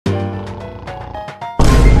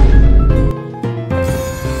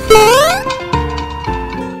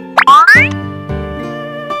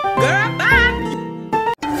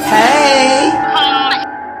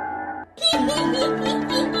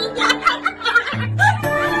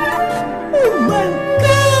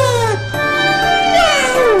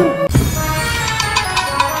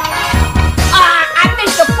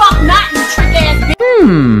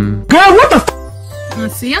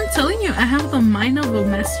See, I'm telling you, I have the mind of a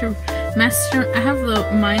master. I have the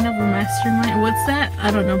mind of a mastermind. What's that?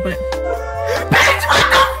 I don't know, but.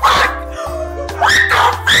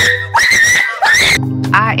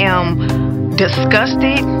 I am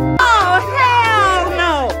disgusted. Oh, hell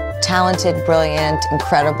no! Talented, brilliant,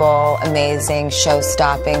 incredible, amazing,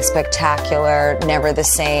 show-stopping, spectacular, never the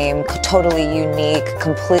same, totally unique,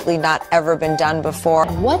 completely not ever been done before.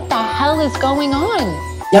 What the hell is going on?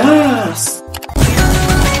 Yes!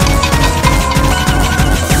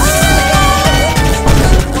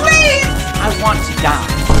 Please! I want to die.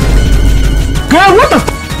 Girl, what the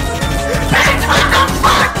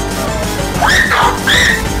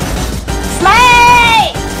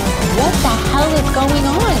Slay! What the hell is going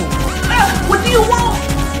on? What do you want?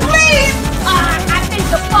 Please! I think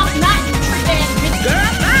the fuck not, you trick ass bitch.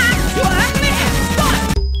 Girl, you ugly as fuck.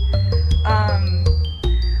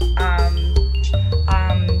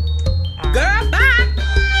 Girl, bye.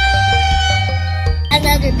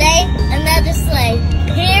 Another day, another slay.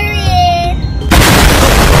 Period.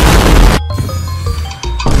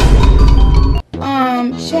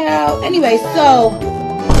 Child. Anyway, so.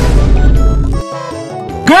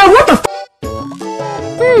 Girl, what the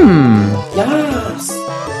Yes!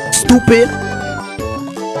 Stupid!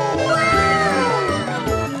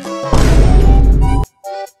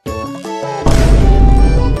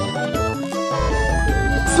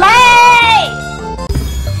 Slay!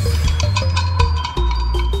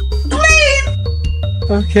 Please!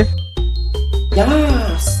 Okay.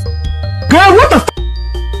 Yes! Girl, what the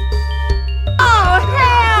Oh,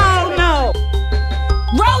 hell no!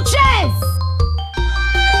 Roaches!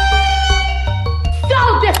 So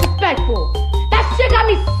disrespectful! That shit got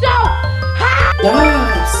me so hot!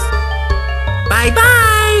 Yes!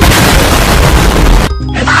 Bye-bye.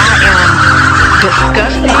 I am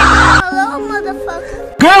disgusted. Hello, motherfucker.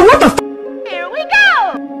 Girl, what the Here we go!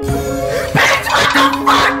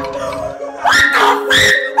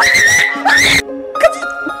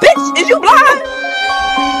 Bitch, is you blind?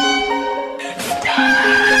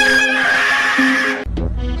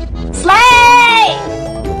 Slay!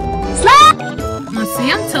 Slay! See,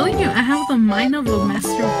 I'm telling you, I have the mind of a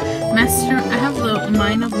master. I have the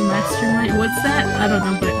mind of a mastermind. What's that? I don't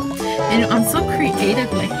know, but and I'm so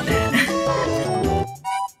creative like that.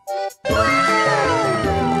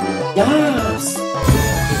 Yes!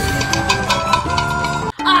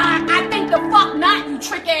 I think the fuck not, you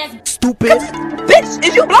trick ass. Stupid! Bitch,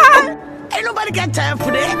 is you blind? Ain't nobody got time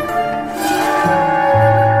for that.